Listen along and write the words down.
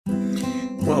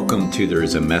Welcome to There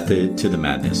is a Method to the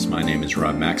Madness. My name is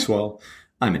Maxwell.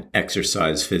 I'm an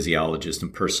exercise physiologist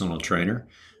and personal trainer.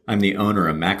 I'm the owner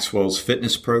of Maxwell's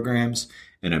fitness programs,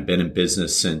 and I've been in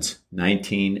business since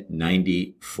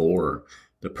 1994.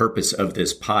 The purpose of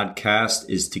this podcast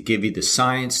is to give you the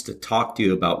science, to talk to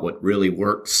you about what really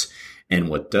works and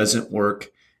what doesn't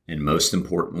work, and most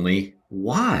importantly,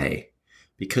 why.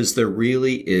 Because there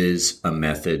really is a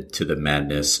method to the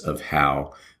madness of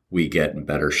how we get in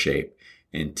better shape.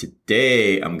 And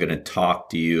today I'm going to talk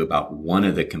to you about one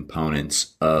of the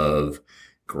components of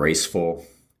graceful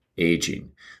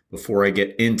aging. Before I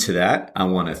get into that, I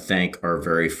want to thank our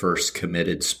very first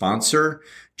committed sponsor,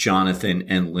 Jonathan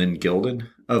and Lynn Gilden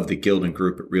of the Gilden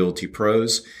Group at Realty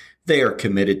Pros. They are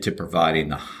committed to providing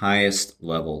the highest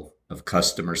level of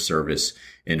customer service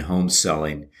in home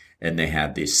selling, and they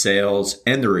have the sales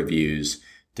and the reviews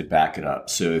to back it up.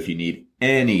 So if you need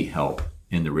any help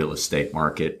in the real estate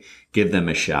market, give them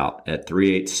a shout at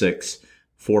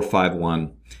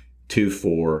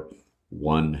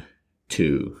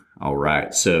 386-451-2412. All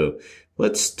right. So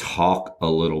let's talk a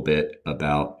little bit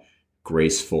about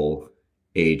graceful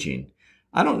aging.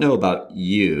 I don't know about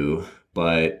you,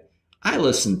 but I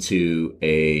listen to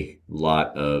a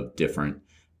lot of different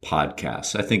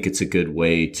podcasts. I think it's a good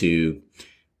way to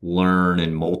learn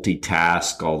and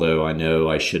multitask, although I know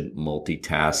I shouldn't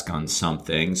multitask on some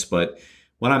things. But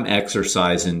when I'm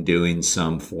exercising, doing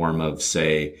some form of,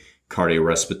 say,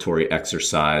 cardiorespiratory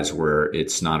exercise where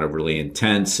it's not overly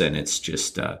intense and it's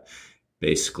just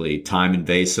basically time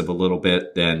invasive a little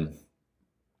bit, then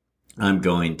I'm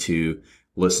going to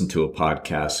listen to a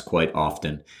podcast quite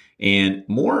often. And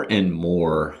more,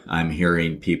 I'm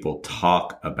hearing people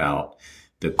talk about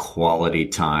the quality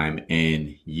time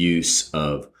and use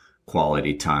of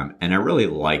quality time. And I really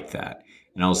like that.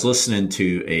 And I was listening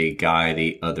to a guy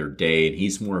the other day, and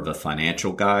he's more of a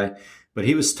financial guy, but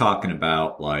he was talking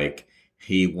about like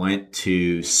he went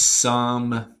to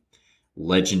some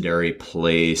legendary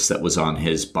place that was on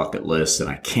his bucket list. And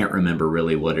I can't remember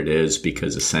really what it is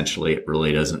because essentially it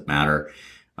really doesn't matter.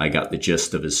 I got the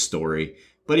gist of his story,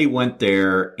 but he went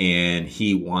there and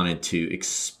he wanted to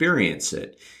experience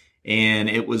it. And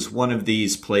it was one of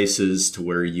these places to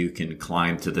where you can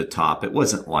climb to the top. It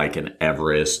wasn't like an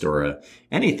Everest or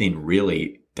anything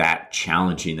really that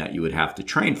challenging that you would have to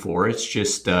train for. It's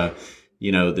just, the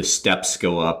steps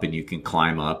go up and you can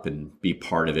climb up and be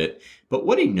part of it. But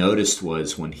what he noticed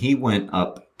was when he went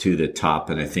up to the top,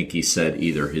 and I think he said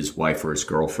either his wife or his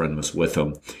girlfriend was with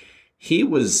him, he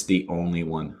was the only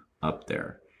one up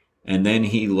there. And then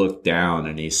he looked down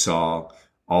and he saw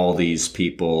all these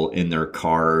people in their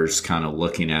cars kind of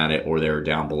looking at it, or they were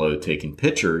down below taking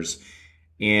pictures.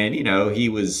 And, he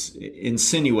was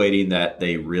insinuating that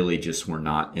they really just were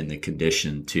not in the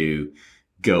condition to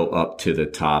go up to the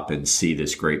top and see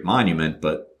this great monument,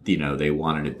 but, they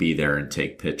wanted to be there and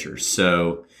take pictures.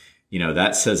 So,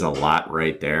 that says a lot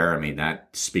right there. I mean, that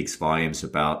speaks volumes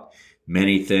about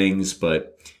many things,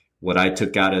 but what I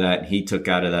took out of that and he took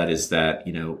out of that is that,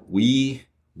 we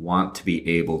want to be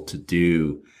able to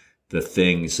do the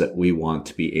things that we want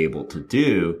to be able to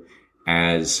do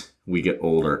as we get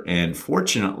older. And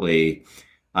fortunately,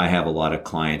 I have a lot of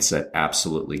clients that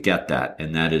absolutely get that.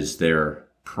 And that is their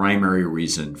primary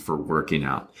reason for working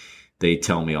out. They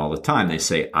tell me all the time, they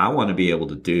say, I want to be able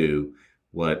to do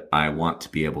what I want to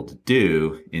be able to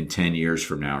do in 10 years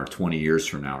from now, or 20 years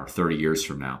from now, or 30 years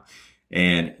from now.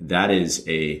 And that is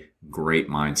a great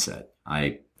mindset.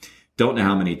 I don't know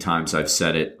how many times I've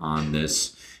said it on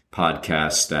this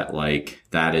podcast that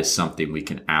that is something we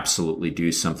can absolutely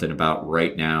do something about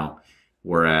right now.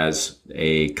 Whereas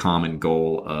a common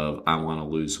goal of I want to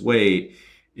lose weight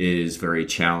is very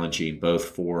challenging both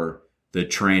for the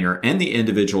trainer and the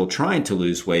individual trying to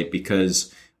lose weight,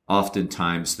 because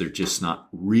oftentimes they're just not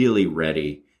really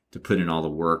ready to put in all the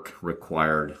work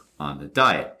required on the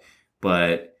diet.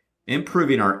 But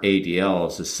improving our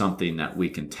ADLs is something that we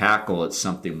can tackle. It's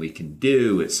something we can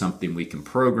do. It's something we can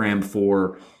program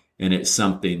for. And it's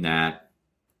something that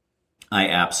I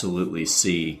absolutely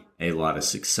see a lot of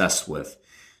success with.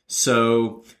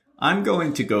 So I'm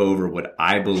going to go over what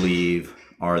I believe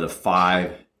are the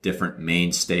 5 different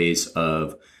mainstays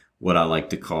of what I like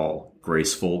to call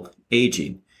graceful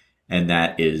aging. And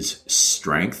that is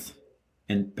strength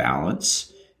and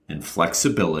balance and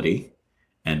flexibility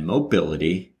and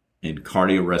mobility and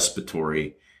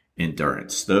cardiorespiratory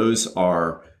endurance. Those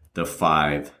are the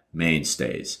 5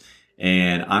 mainstays.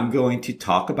 And I'm going to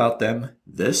talk about them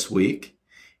this week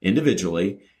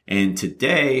individually. And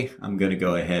today I'm going to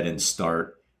go ahead and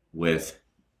start with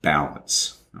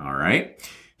balance. All right.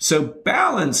 So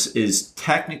balance is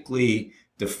technically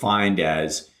defined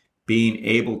as being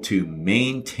able to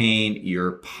maintain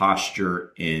your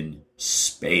posture in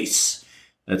space.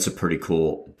 That's a pretty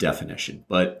cool definition.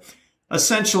 But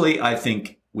essentially, I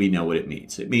think we know what it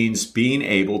means. It means being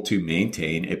able to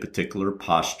maintain a particular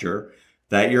posture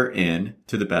that you're in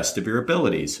to the best of your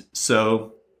abilities.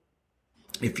 So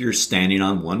if you're standing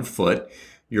on one foot,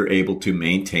 you're able to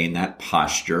maintain that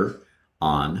posture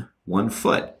on one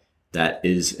foot. That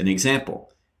is an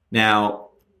example.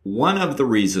 Now, one of the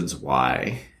reasons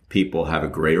why people have a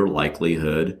greater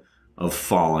likelihood of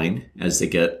falling as they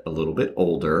get a little bit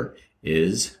older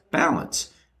is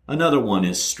balance. Another one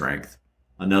is strength.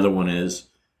 Another one is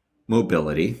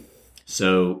mobility.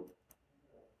 So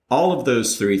all of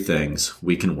those three things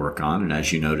we can work on. And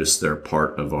as you notice, they're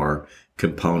part of our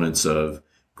components of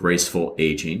graceful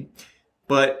aging.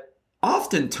 But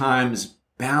oftentimes,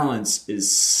 balance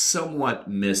is somewhat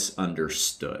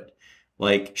misunderstood.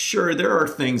 Like, sure, there are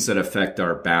things that affect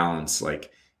our balance,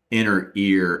 like inner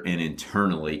ear and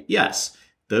internally. Yes,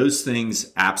 those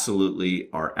things absolutely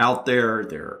are out there.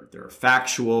 They're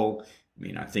factual. I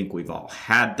mean, I think we've all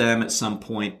had them at some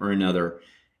point or another.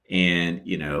 And,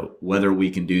 whether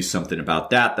we can do something about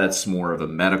that, that's more of a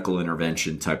medical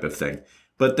intervention type of thing.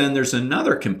 But then there's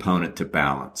another component to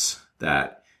balance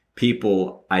that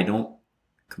people, I don't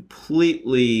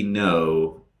completely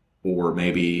know, or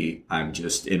maybe I'm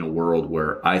just in a world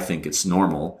where I think it's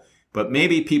normal, but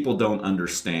maybe people don't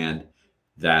understand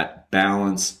that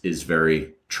balance is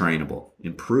very trainable.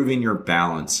 Improving your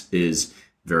balance is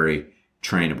very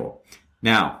trainable.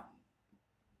 Now,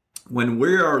 when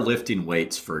we are lifting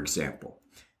weights, for example,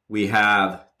 we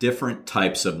have different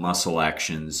types of muscle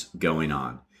actions going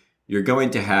on. You're going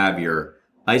to have your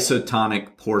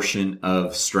isotonic portion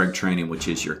of strength training, which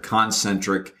is your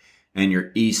concentric and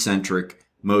your eccentric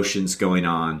motions going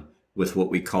on with what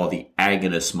we call the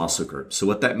agonist muscle group. So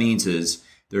what that means is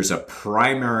there's a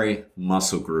primary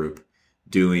muscle group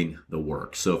doing the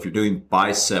work. So if you're doing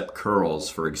bicep curls,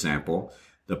 for example,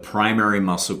 the primary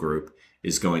muscle group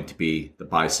is going to be the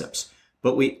biceps.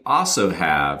 But we also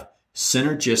have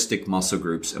synergistic muscle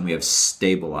groups and we have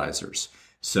stabilizers.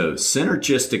 So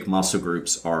synergistic muscle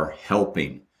groups are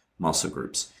helping muscle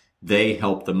groups. They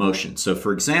help the motion. So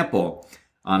for example,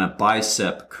 on a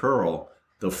bicep curl,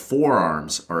 the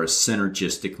forearms are a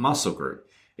synergistic muscle group.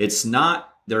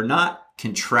 They're not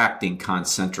contracting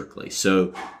concentrically.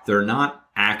 So they're not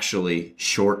actually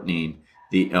shortening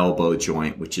the elbow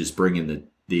joint, which is bringing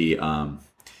the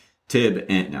fib,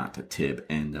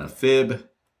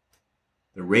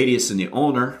 the radius and the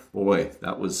ulnar. Boy,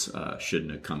 that was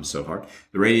shouldn't have come so hard.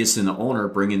 The radius and the ulnar,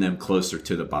 bringing them closer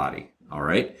to the body. All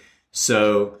right.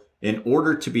 So in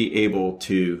order to be able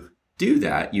to do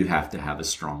that, you have to have a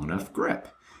strong enough grip.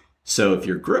 So if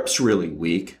your grip's really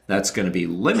weak, that's going to be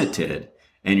limited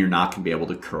and you're not going to be able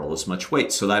to curl as much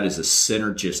weight. So that is a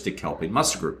synergistic helping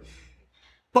muscle group.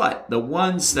 But the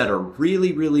ones that are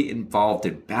really, really involved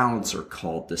in balance are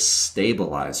called the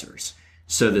stabilizers.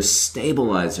 So the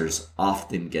stabilizers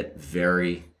often get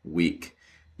very weak.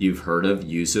 You've heard of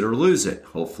use it or lose it.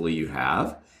 Hopefully you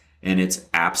have. And it's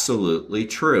absolutely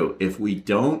true. If we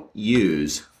don't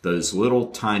use those little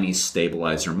tiny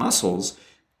stabilizer muscles,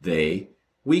 they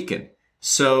weaken.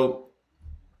 So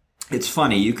it's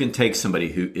funny, you can take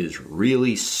somebody who is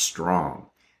really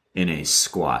strong in a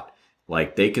squat.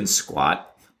 Like they can squat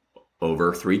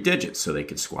over 3 digits. So they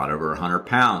can squat over 100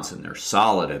 pounds and they're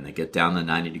solid and they get down to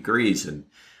 90 degrees and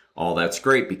all that's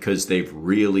great because they've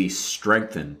really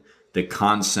strengthened the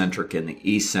concentric and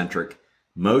the eccentric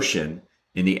motion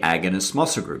in the agonist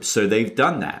muscle group. So they've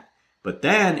done that. But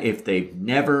then if they've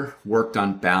never worked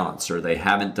on balance or they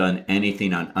haven't done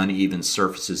anything on uneven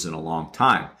surfaces in a long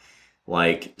time,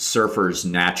 like surfers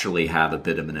naturally have a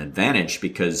bit of an advantage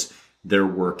because they're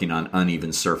working on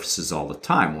uneven surfaces all the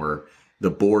time where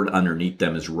the board underneath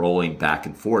them is rolling back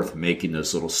and forth, making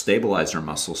those little stabilizer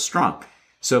muscles strong.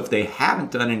 So if they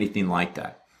haven't done anything like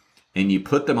that and you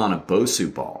put them on a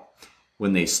Bosu ball,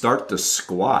 when they start to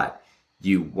squat,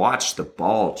 you watch the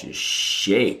ball just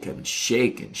shake and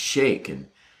shake and shake. And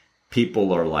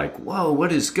people are like, whoa,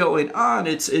 what is going on?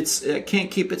 I can't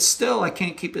keep it still. I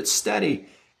can't keep it steady.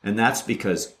 And that's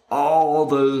because all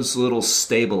those little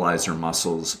stabilizer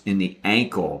muscles in the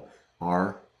ankle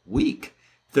are weak.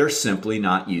 They're simply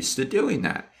not used to doing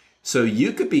that. So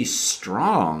you could be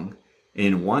strong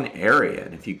in one area.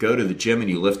 And if you go to the gym and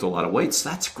you lift a lot of weights,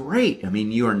 that's great. I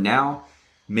mean, you are now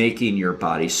making your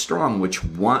body strong,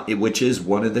 which is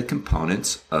one of the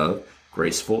components of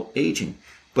graceful aging.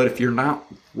 But if you're not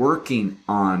working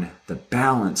on the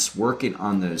balance, working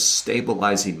on those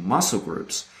stabilizing muscle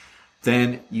groups,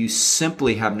 then you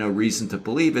simply have no reason to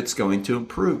believe it's going to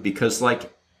improve because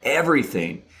like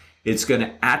everything, It's going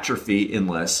to atrophy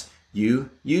unless you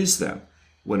use them.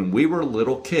 When we were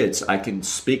little kids, I can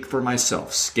speak for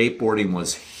myself. Skateboarding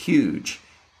was huge,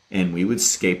 and we would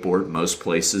skateboard most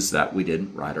places that we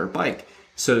didn't ride our bike.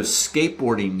 So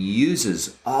skateboarding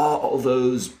uses all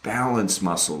those balance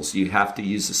muscles. You have to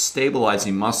use the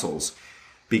stabilizing muscles,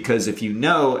 because if you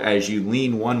know, as you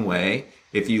lean one way,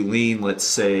 if you lean, let's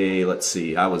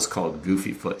see, I was called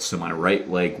goofy foot, so my right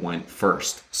leg went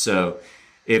first. So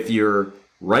if you're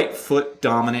right foot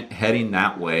dominant heading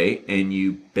that way and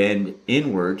you bend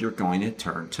inward, you're going to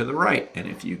turn to the right. And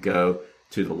if you go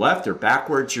to the left or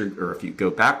backwards, or if you go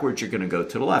backwards, you're going to go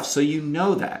to the left. So you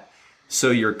know that.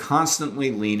 So you're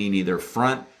constantly leaning either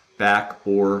front, back,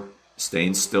 or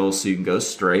staying still so you can go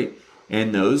straight.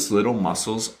 And those little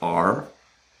muscles are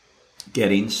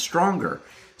getting stronger.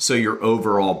 So your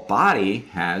overall body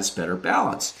has better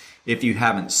balance. If you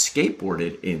haven't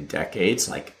skateboarded in decades,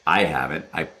 like I haven't,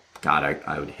 I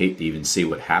would hate to even see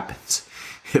what happens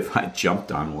if I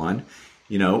jumped on one.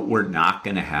 We're not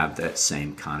going to have that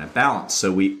same kind of balance.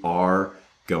 So we are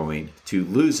going to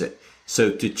lose it. So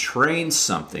to train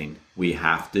something, we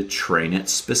have to train it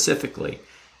specifically.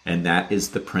 And that is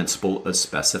the principle of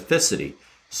specificity.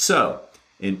 So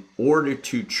in order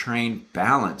to train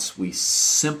balance, we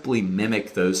simply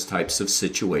mimic those types of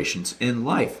situations in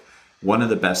life. One of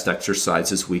the best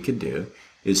exercises we can do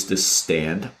is to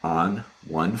stand on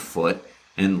one foot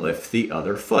and lift the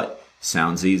other foot.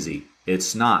 Sounds easy.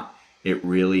 It's not. It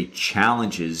really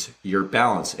challenges your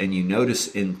balance. And you notice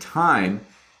in time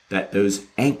that those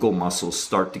ankle muscles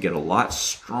start to get a lot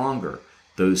stronger.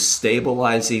 Those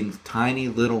stabilizing tiny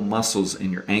little muscles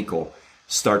in your ankle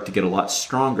start to get a lot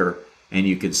stronger, and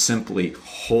you can simply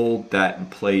hold that in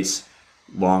place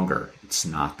longer. It's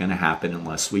not going to happen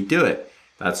unless we do it.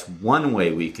 That's one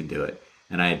way we can do it.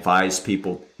 And I advise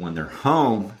people when they're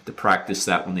home to practice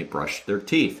that when they brush their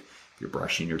teeth. If you're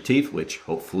brushing your teeth, which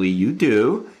hopefully you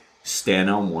do, stand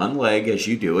on one leg as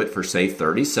you do it for, say,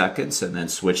 30 seconds, and then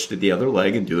switch to the other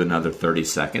leg and do another 30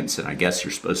 seconds. And I guess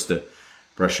you're supposed to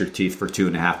brush your teeth for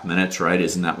 2.5 minutes, right?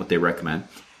 Isn't that what they recommend?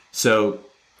 So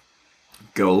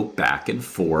go back and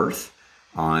forth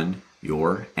on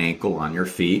your ankle, on your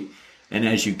feet. And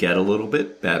as you get a little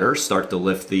bit better, start to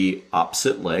lift the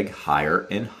opposite leg higher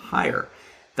and higher.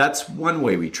 That's one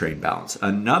way we train balance.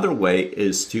 Another way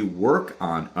is to work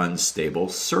on unstable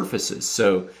surfaces.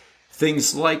 So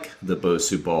things like the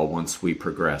Bosu ball, once we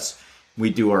progress. We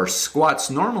do our squats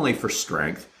normally for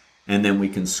strength, and then we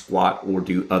can squat or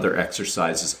do other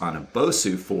exercises on a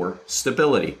Bosu for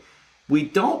stability. We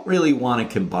don't really want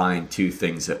to combine two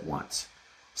things at once.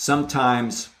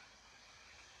 Sometimes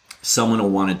someone will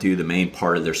want to do the main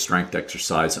part of their strength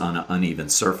exercise on an uneven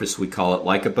surface. We call it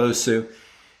like a Bosu.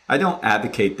 I don't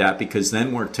advocate that, because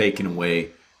then we're taking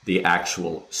away the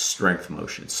actual strength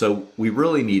motion. So we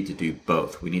really need to do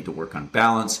both. We need to work on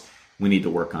balance. We need to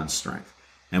work on strength.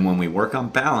 And when we work on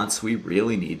balance, we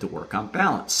really need to work on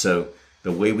balance. So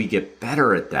the way we get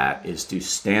better at that is to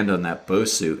stand on that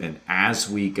Bosu, and as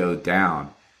we go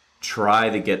down, try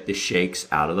to get the shakes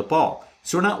out of the ball.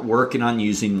 So we're not working on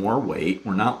using more weight.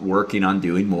 We're not working on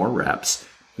doing more reps.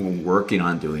 We're working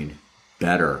on doing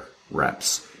better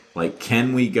reps. Like,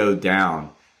 can we go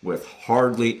down with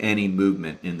hardly any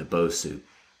movement in the Bosu?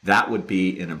 That would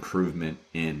be an improvement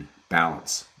in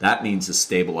balance. That means the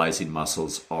stabilizing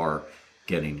muscles are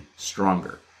getting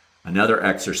stronger. Another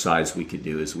exercise we can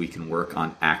do is we can work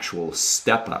on actual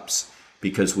step-ups,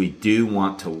 because we do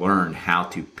want to learn how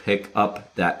to pick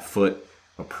up that foot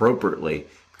appropriately,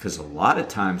 because a lot of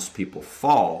times people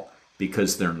fall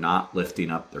because they're not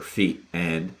lifting up their feet.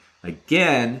 And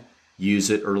again,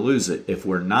 use it or lose it. If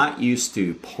we're not used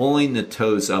to pulling the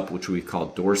toes up, which we call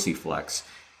dorsiflexing,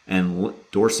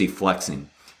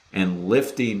 and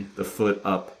lifting the foot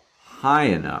up high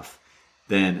enough,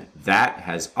 then that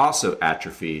has also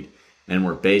atrophied, and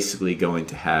we're basically going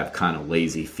to have kind of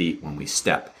lazy feet when we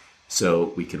step.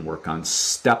 So we can work on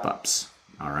step-ups,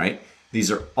 all right? These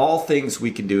are all things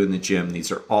we can do in the gym.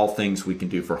 These are all things we can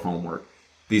do for homework.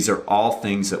 These are all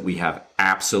things that we have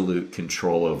absolute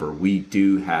control over. We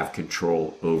do have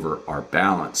control over our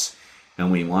balance,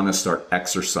 and we want to start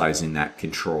exercising that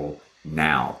control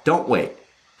now. Don't wait.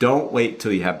 Don't wait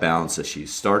till you have balance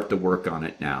issues. Start to work on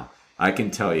it now. I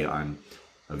can tell you, I'm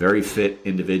a very fit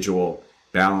individual.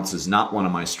 Balance is not one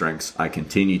of my strengths. I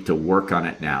continue to work on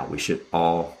it now. We should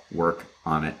all work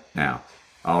on it now.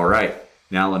 All right.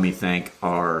 Now let me thank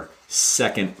our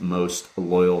second most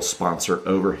loyal sponsor,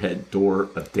 Overhead Door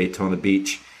of Daytona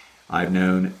Beach. I've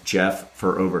known Jeff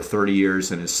for over 30 years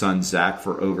and his son Zach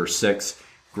for over 6.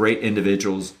 Great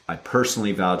individuals. I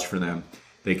personally vouch for them.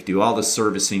 They could do all the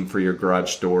servicing for your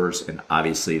garage doors, and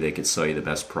obviously they could sell you the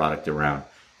best product around.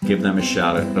 Give them a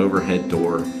shout at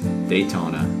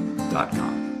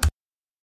overheaddordaytona.com.